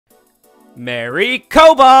Merry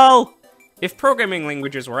COBOL! If programming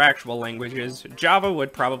languages were actual languages, Java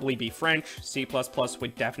would probably be French, C++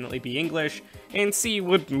 would definitely be English, and C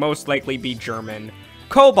would most likely be German.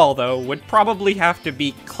 COBOL, though, would probably have to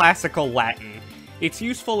be classical Latin. It's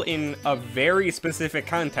useful in a very specific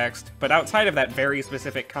context, but outside of that very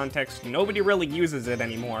specific context, nobody really uses it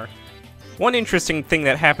anymore. One interesting thing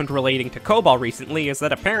that happened relating to COBOL recently is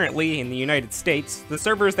that apparently, in the United States, the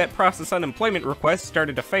servers that process unemployment requests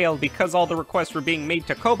started to fail because all the requests were being made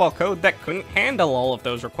to COBOL code that couldn't handle all of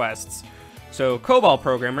those requests. So COBOL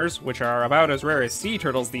programmers, which are about as rare as sea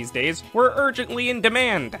turtles these days, were urgently in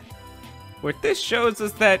demand. What this shows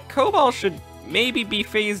is that COBOL should maybe be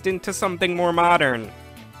phased into something more modern.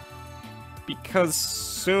 Because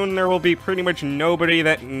soon there will be pretty much nobody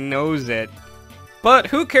that knows it. But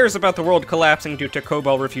who cares about the world collapsing due to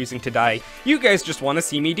COBOL refusing to die? You guys just want to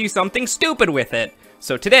see me do something stupid with it.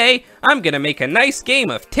 So today, I'm gonna make a nice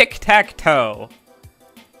game of Tic-Tac-Toe.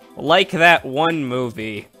 Like that one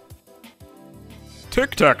movie.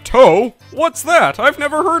 Tic-Tac-Toe? What's that? I've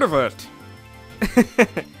never heard of it.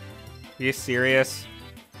 Are you serious?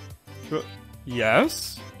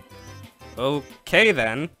 Yes? Okay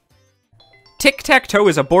then. Tic-Tac-Toe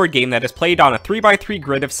is a board game that is played on a 3x3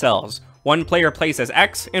 grid of cells. One player plays as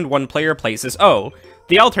X, and one player plays as O.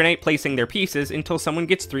 They alternate placing their pieces until someone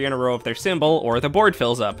gets 3 in a row of their symbol, or the board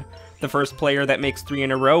fills up. The first player that makes 3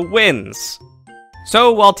 in a row wins.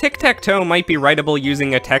 So, while Tic-Tac-Toe might be writable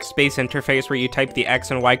using a text-based interface where you type the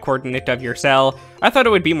X and Y coordinate of your cell, I thought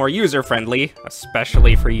it would be more user-friendly,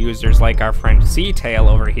 especially for users like our friend C-Tail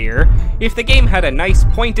over here, if the game had a nice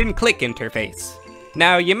point-and-click interface.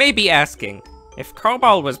 Now, you may be asking, if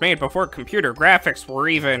COBOL was made before computer graphics were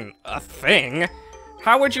even a thing,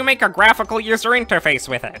 how would you make a graphical user interface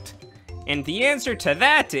with it? And the answer to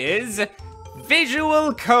that is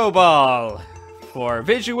Visual COBOL for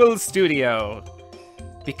Visual Studio.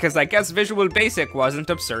 Because I guess Visual Basic wasn't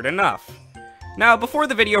absurd enough. Now, before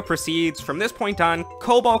the video proceeds, from this point on,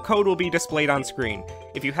 COBOL code will be displayed on screen.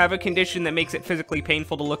 If you have a condition that makes it physically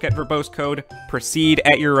painful to look at verbose code, proceed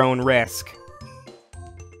at your own risk.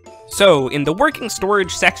 So, in the working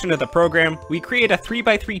storage section of the program, we create a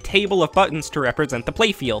 3x3 table of buttons to represent the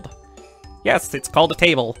playfield. Yes, it's called a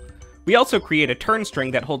table. We also create a turn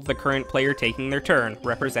string that holds the current player taking their turn,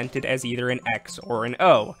 represented as either an X or an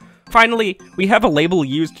O. Finally, we have a label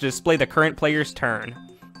used to display the current player's turn.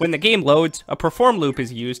 When the game loads, a perform loop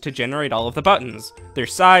is used to generate all of the buttons. Their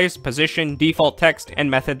size, position, default text, and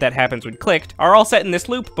method that happens when clicked are all set in this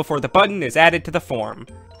loop before the button is added to the form.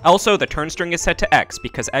 Also, the turn string is set to X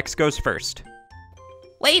because X goes first.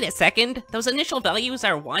 Wait a second, those initial values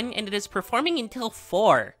are 1 and it is performing until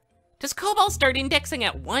 4. Does COBOL start indexing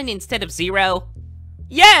at 1 instead of 0?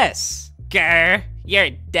 Yes! Grr, you're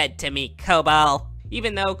dead to me, COBOL.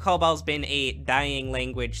 Even though COBOL's been a dying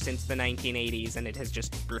language since the 1980s and it has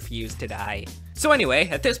just refused to die. So anyway,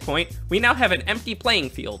 at this point, we now have an empty playing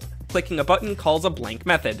field. Clicking a button calls a blank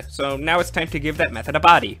method, so now it's time to give that method a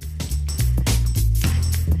body.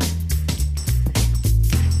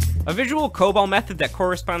 A visual COBOL method that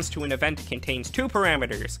corresponds to an event contains 2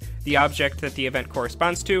 parameters, the object that the event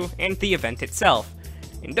corresponds to, and the event itself.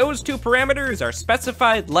 And those 2 parameters are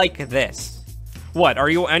specified like this. What,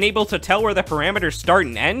 are you unable to tell where the parameters start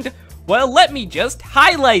and end? Well, let me just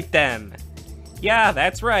highlight them! Yeah,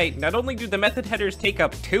 that's right, not only do the method headers take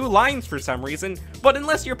up 2 lines for some reason, but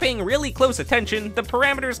unless you're paying really close attention, the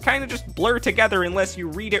parameters kinda just blur together unless you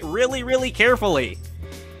read it really carefully.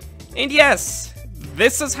 And yes,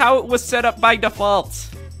 this is how it was set up by default.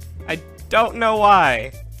 I don't know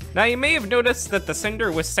why. Now you may have noticed that the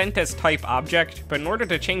sender was sent as type object, but in order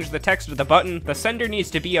to change the text of the button, the sender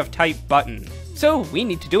needs to be of type button. So we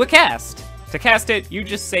need to do a cast. To cast it, you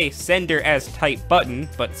just say sender as type button,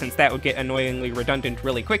 but since that would get annoyingly redundant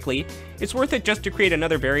really quickly, it's worth it just to create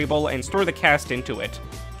another variable and store the cast into it.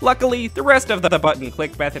 Luckily, the rest of the button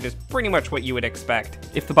click method is pretty much what you would expect.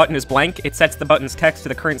 If the button is blank, it sets the button's text to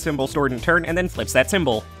the current symbol stored in turn and then flips that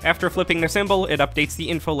symbol. After flipping the symbol, it updates the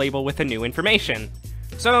info label with the new information.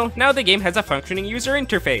 So now the game has a functioning user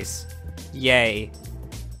interface. Yay.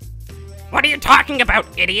 What are you talking about,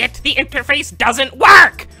 idiot? The interface doesn't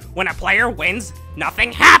work! When a player wins,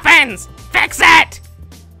 nothing happens! Fix it!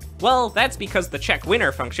 Well, that's because the check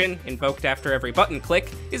winner function, invoked after every button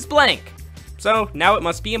click, is blank. So now it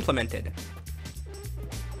must be implemented.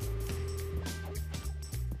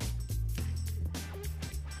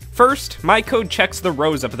 First, my code checks the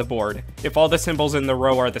rows of the board. If all the symbols in the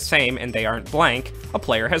row are the same and they aren't blank, a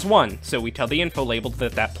player has won, so we tell the info label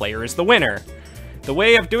that that player is the winner. The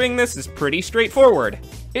way of doing this is pretty straightforward.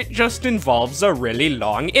 It just involves a really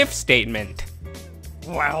long if statement.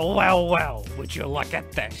 Well, well, well, would you look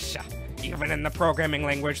at this? Even in the programming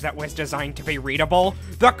language that was designed to be readable,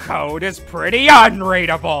 the code is pretty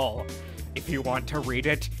unreadable. If you want to read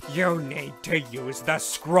it, you need to use the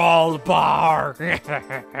scroll bar.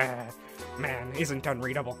 Man, isn't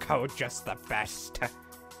unreadable code just the best?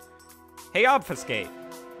 Hey, Obfuscate.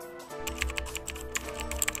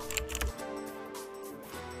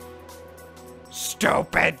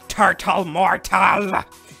 Stupid turtle mortal!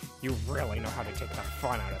 You really know how to take the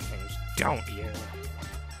fun out of things, don't you?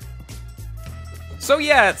 So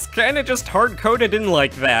yeah, it's kinda just hard-coded in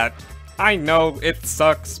like that. I know, it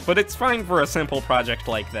sucks, but it's fine for a simple project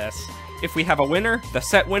like this. If we have a winner, the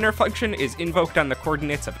setWinner function is invoked on the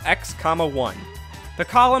coordinates of x, 1. The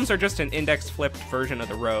columns are just an index-flipped version of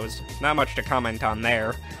the rows. Not much to comment on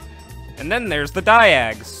there. And then there's the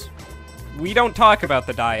diags. We don't talk about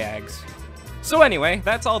the diags. So anyway,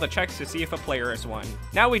 that's all the checks to see if a player has won.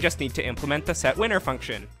 Now we just need to implement the setWinner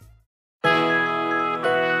function.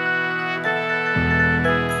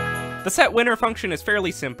 The setWinner function is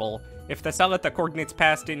fairly simple. If the cell at the coordinates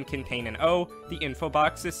passed in contain an O, the info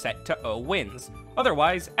box is set to O wins.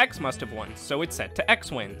 Otherwise, X must have won, so it's set to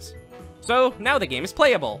X wins. So now the game is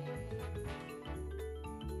playable.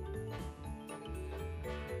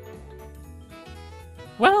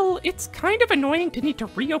 Well, it's kind of annoying to need to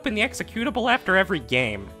reopen the executable after every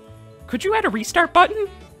game. Could you add a restart button?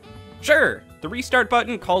 Sure! The restart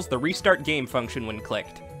button calls the restart game function when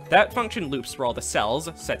clicked. That function loops for all the cells,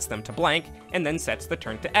 sets them to blank, and then sets the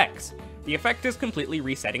turn to X. The effect is completely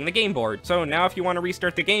resetting the game board, so now if you want to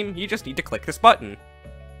restart the game, you just need to click this button.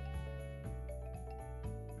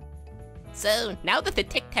 So, now that the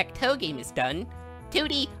Tic-Tac-Toe game is done,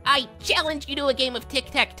 Tootie, I challenge you to a game of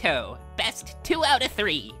Tic-Tac-Toe. Best 2 out of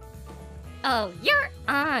 3. Oh, you're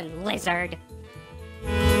on, lizard.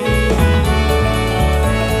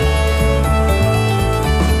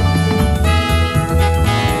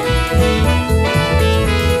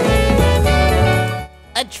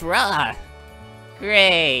 A draw.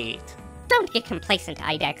 Great. Don't get complacent,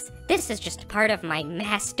 IDEX. This is just part of my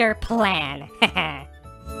master plan.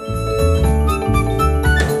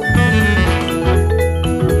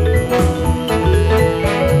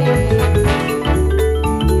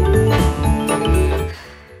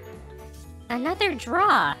 Another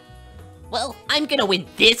draw. Well, I'm gonna win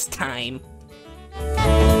this time.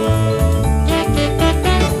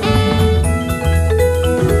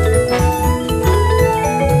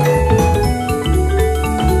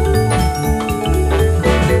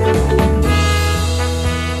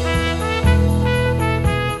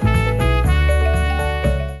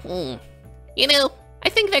 You know, I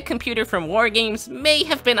think that computer from War Games may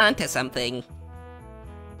have been onto something.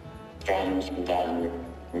 Strange game.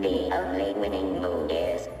 The only winning move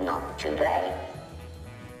is not to play.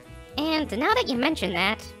 And now that you mention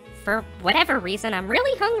that, for whatever reason, I'm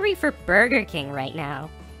really hungry for Burger King right now.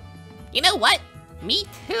 You know what? Me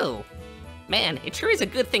too. Man, it sure is a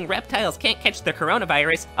good thing reptiles can't catch the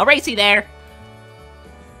coronavirus. I'll race you there.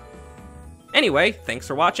 Anyway, thanks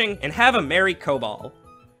for watching, and have a merry COBOL.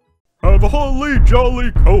 Have a holly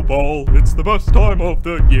jolly COBOL, it's the best time of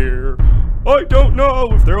the year. I don't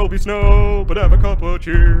know if there'll be snow, but have a cup of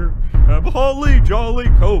cheer. Have a holly jolly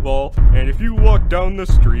COBOL, and if you walk down the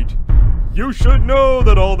street, you should know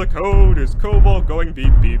that all the code is COBOL going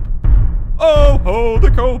beep beep. Oh ho, the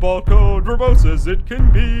COBOL code, verbose as it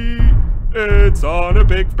can be. It's on a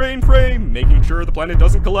big mainframe, making sure the planet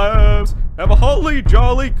doesn't collapse. Have a holly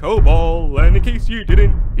jolly COBOL, and in case you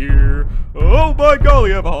didn't hear, oh by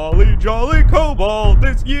golly, have a holly jolly COBOL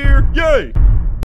this year, yay!